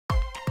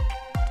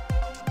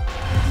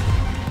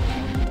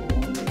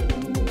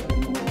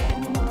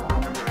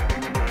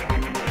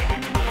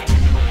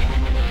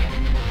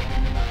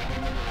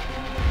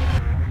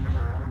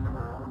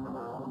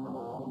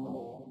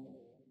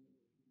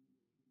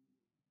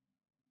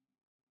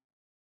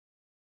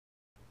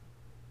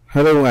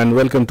Hello and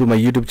welcome to my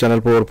YouTube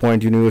channel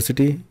PowerPoint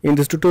University. In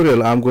this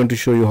tutorial I'm going to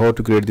show you how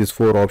to create this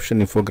 4-option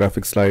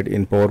infographic slide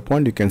in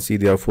PowerPoint. You can see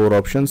there are 4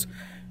 options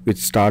which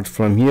start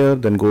from here,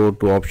 then go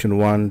to option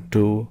 1,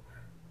 2,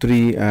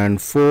 3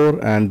 and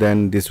 4, and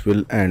then this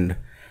will end.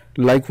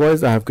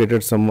 Likewise, I have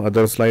created some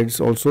other slides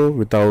also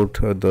without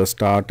the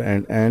start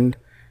and end,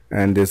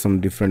 and there's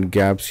some different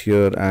gaps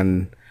here,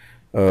 and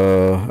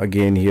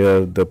again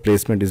here the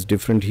placement is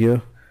different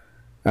here,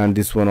 and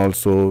this one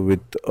also with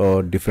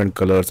different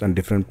colors and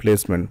different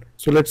placement.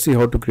 So let's see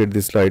how to create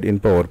this slide in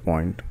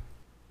PowerPoint.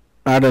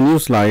 Add a new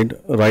slide,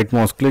 right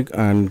mouse click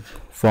and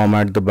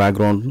format the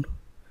background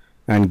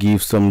and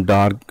give some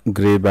dark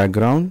gray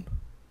background.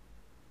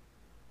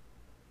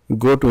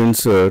 Go to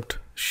insert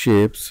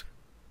shapes,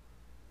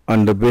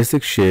 under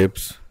basic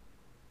shapes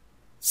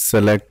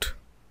select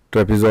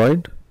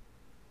trapezoid,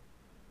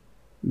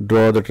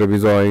 draw the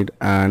trapezoid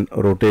and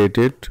rotate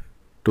it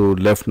to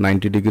left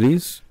 90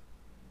 degrees.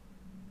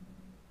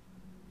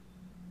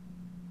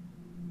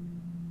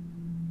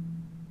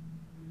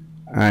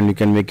 And you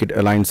can make it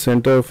align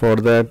center. For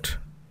that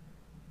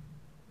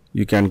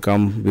you can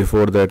come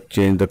before that,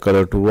 change the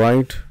color to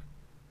white,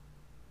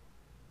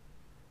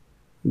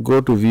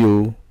 go to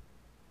view,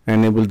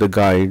 enable the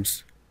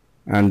guides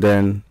and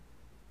then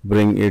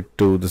bring it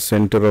to the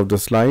center of the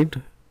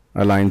slide,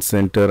 align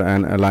center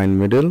and align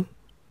middle.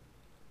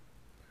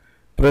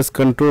 Press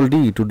Ctrl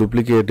D to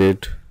duplicate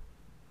it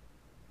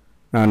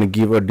and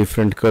give a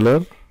different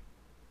color,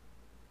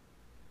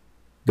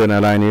 then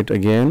align it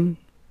again.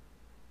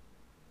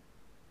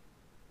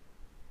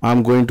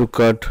 I'm going to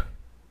cut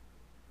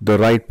the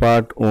right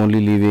part,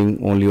 only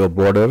leaving only a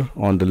border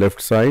on the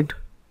left side.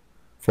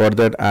 For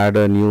that, add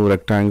a new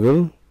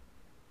rectangle.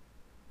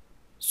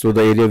 So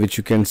the area which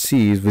you can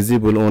see is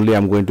visible only,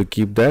 I'm going to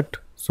keep that.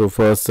 So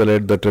first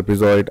select the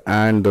trapezoid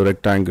and the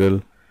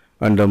rectangle,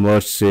 under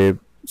merge shape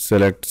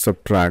select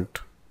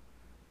subtract.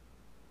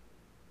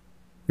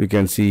 You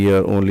can see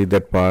here only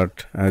that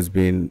part has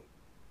been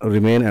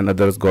remain and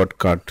others got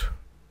cut.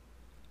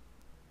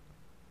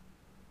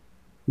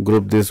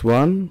 Group this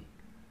one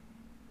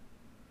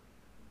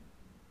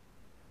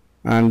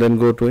and then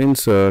go to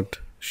insert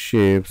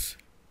shapes,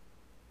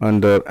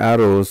 under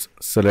arrows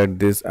select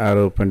this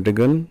arrow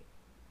pentagon,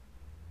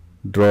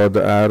 draw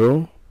the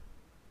arrow,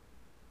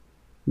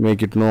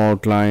 make it no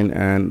outline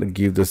and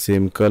give the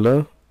same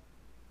color.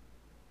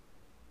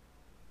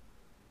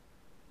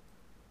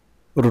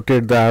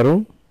 Rotate the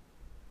arrow,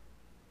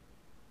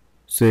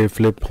 say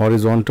flip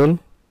horizontal,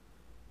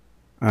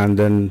 and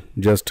then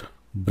just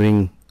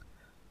bring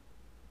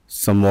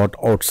somewhat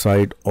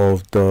outside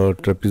of the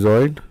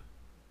trapezoid,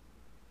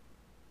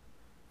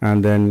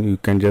 and then you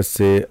can just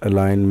say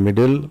align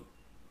middle,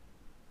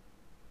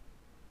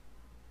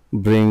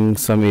 bring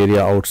some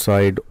area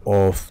outside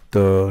of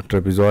the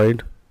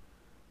trapezoid.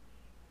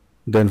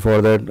 Then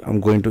for that I'm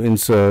going to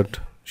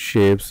insert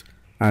shapes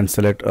and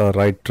select a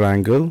right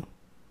triangle,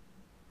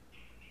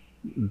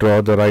 draw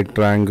the right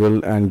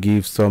triangle and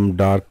give some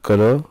dark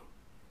color,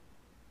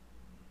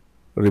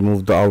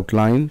 remove the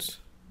outlines.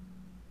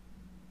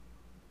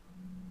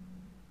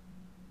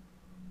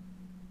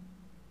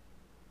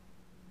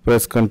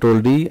 Press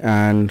Ctrl D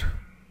and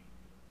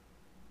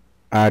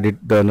add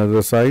it the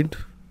another side,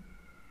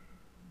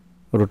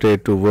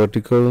 rotate to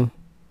vertical,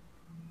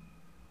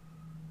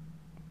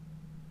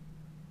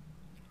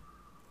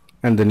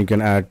 and then you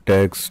can add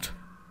text.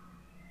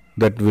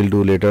 That will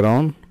do later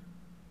on.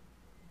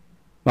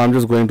 Now I'm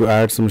just going to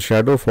add some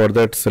shadow. For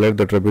that, select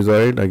the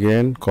trapezoid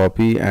again,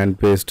 copy and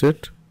paste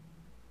it.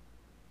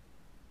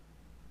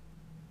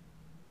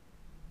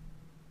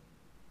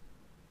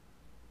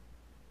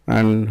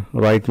 And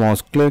right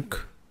mouse click,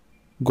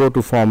 go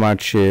to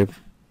format shape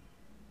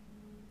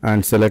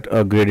and select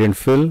a gradient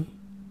fill.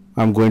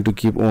 I'm going to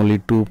keep only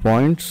 2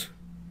 points,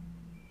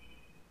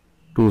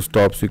 2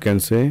 stops you can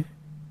say,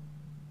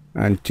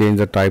 and change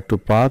the type to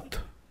path.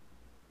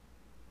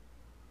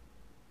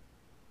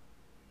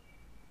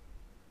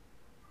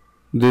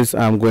 This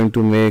I'm going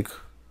to make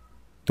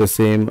the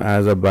same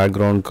as a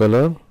background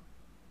color,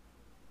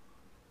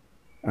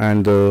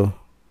 and the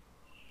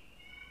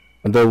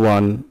other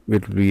one will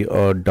be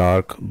a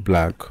dark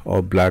black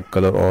or black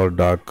color or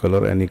dark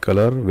color, any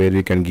color where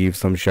we can give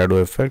some shadow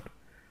effect.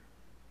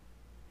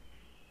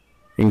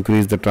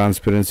 Increase the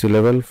transparency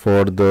level.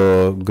 For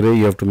the gray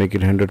you have to make it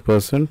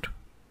 100%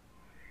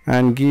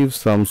 and give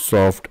some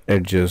soft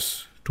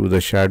edges to the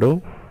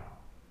shadow.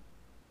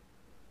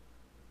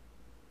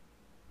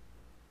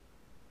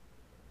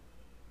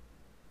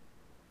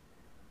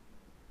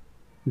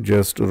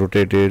 Just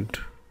rotate it.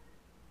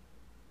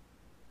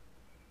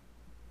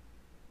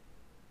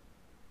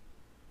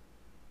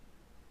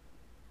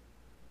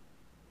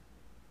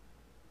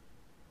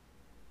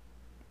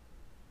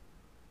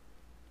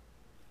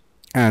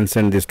 And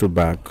send this to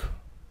back.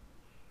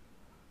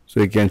 So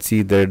you can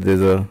see that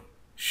there's a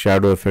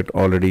shadow effect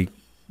already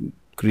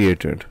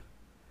created.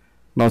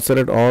 Now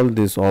select all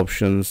these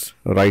options,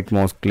 right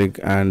mouse click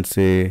and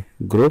say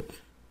group,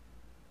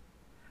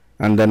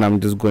 and then I'm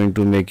just going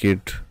to make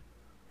it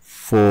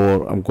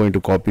 4, I'm going to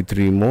copy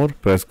 3 more,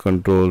 press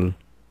Ctrl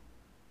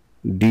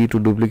D to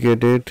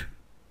duplicate it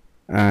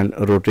and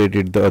rotate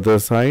it the other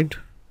side,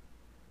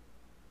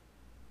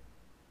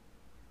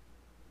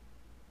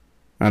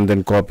 and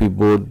then copy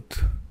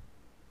both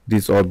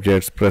these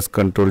objects, press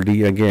Ctrl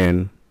D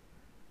again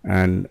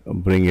and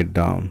bring it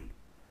down.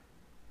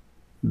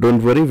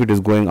 Don't worry if it is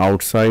going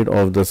outside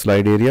of the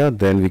slide area,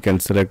 then we can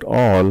select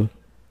all,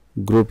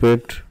 group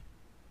it,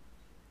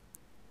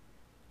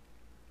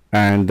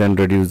 and then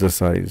reduce the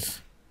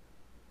size.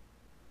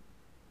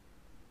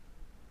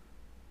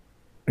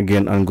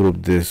 Again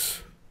ungroup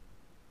this.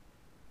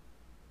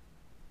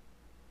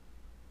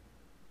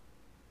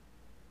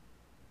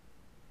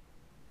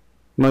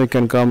 Now you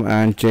can come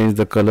and change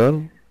the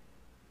color.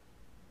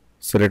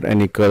 Select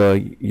any color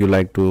you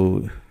like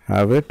to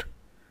have it.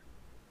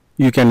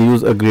 You can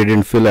use a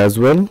gradient fill as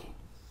well.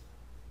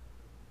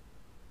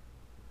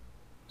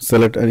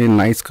 Select any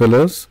nice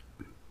colors.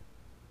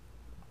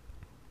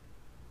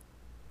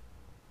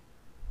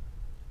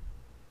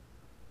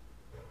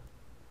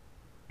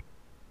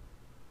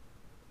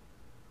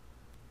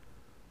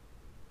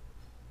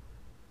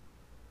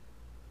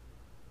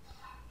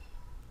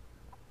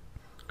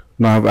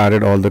 Now I've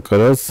added all the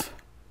colors.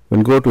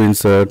 Then go to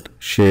Insert,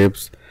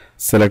 Shapes,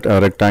 select a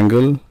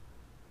rectangle.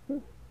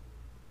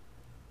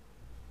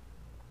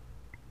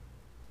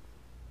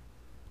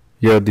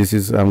 Here this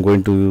is, I'm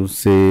going to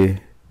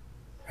say,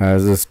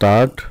 as a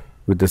start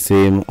with the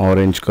same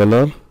orange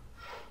color.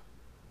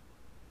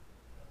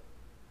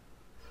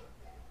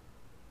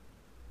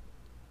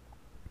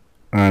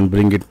 And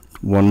bring it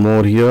one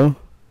more here,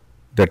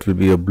 that will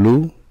be a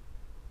blue.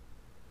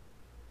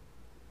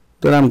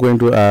 Then I'm going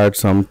to add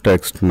some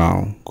text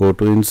now. Go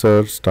to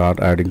Insert,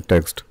 start adding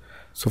text.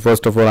 So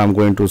first of all, I'm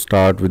going to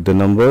start with the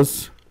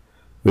numbers,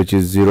 which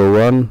is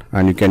 01,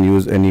 and you can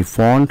use any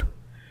font.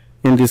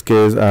 In this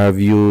case, I have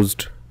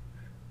used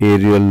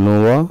Arial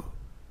Nova.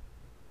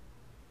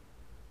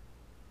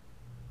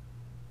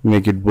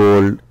 Make it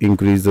bold,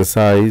 increase the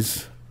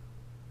size.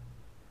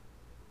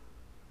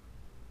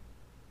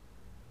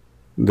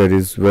 That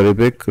is very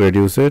big,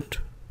 reduce it.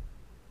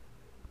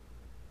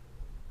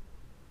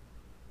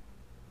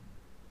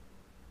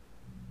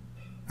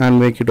 And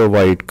make it a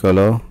white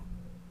color.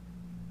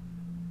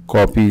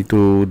 Copy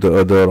to the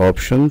other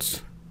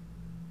options.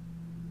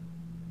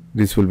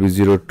 This will be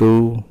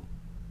 02.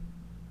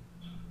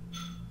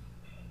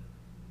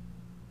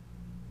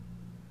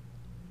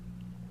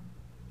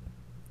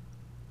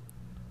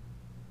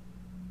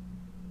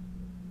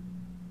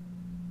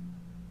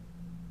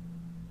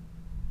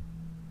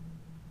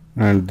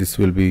 And this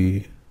will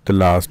be the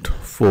last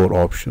 4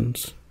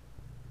 options.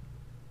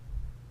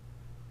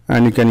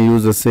 And you can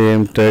use the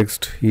same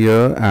text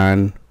here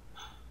and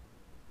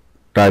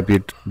type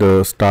it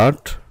the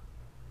start.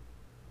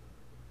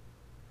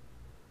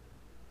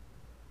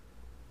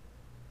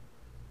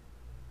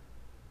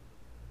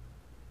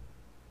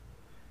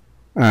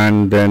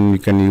 And then you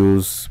can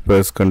use,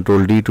 press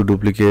Ctrl D to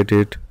duplicate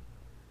it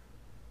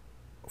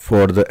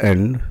for the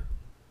end.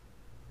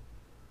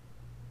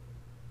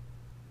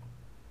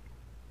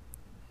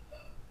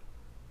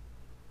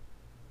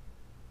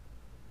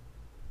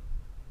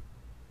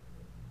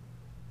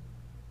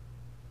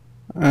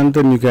 And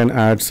then you can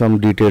add some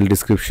detailed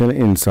description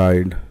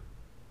inside.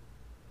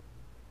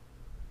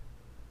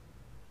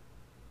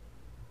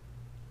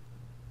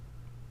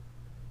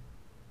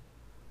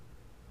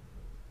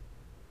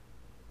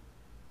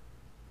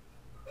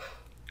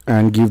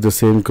 And give the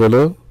same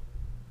color,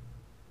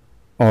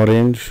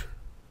 orange.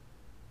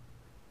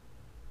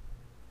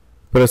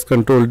 Press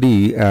Ctrl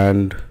D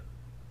and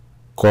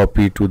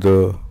copy to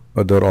the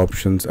other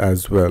options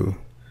as well.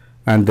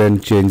 And then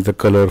change the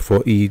color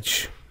for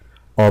each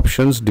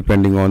options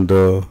depending on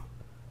the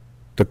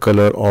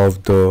color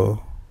of the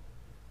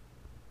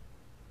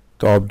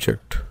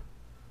object,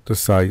 the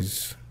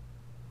size.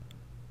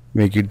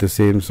 Make it the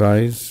same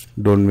size,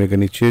 don't make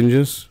any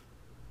changes.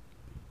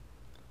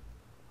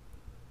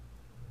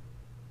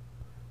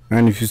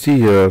 And if you see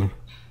here,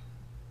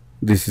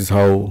 this is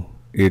how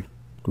it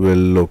will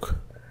look.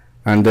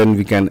 And then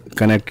we can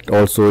connect it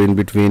also in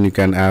between. You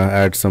can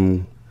add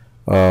some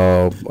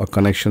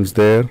connections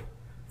there.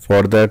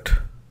 For that,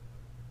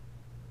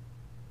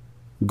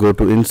 go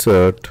to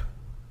Insert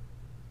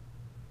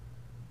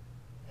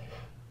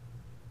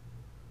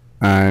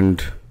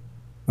and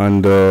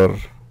under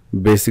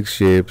Basic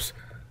Shapes,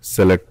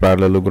 select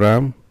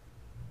Parallelogram.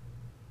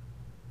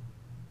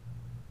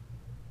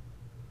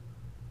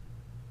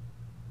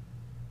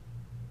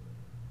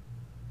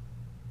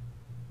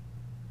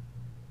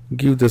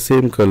 Give the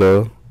same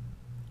color,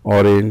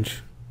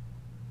 orange.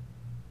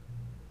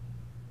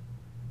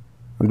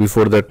 And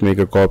before that, make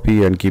a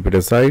copy and keep it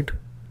aside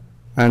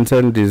and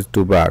send this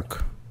to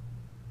back.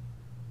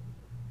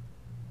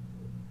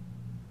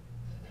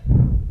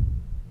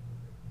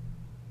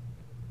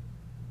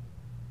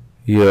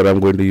 Here I'm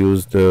going to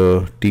use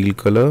the teal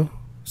color,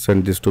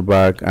 send this to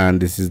back,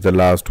 and this is the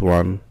last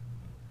one.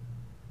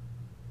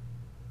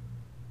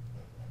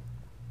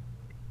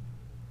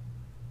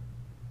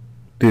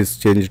 This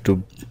change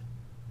to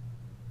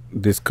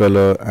this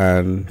color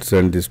and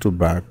send this to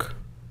back.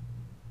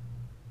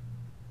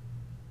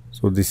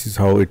 So this is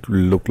how it will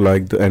look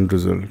like, the end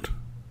result.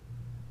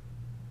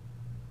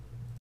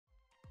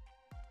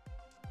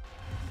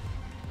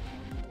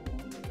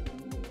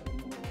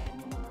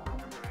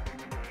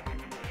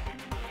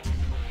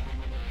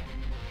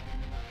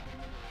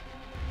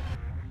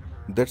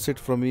 That's it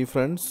from me,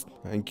 friends.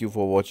 Thank you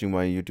for watching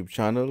my YouTube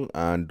channel,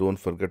 and don't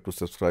forget to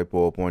subscribe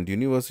PowerPoint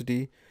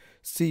University.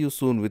 See you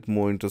soon with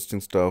more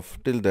interesting stuff.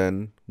 Till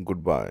then,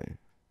 goodbye.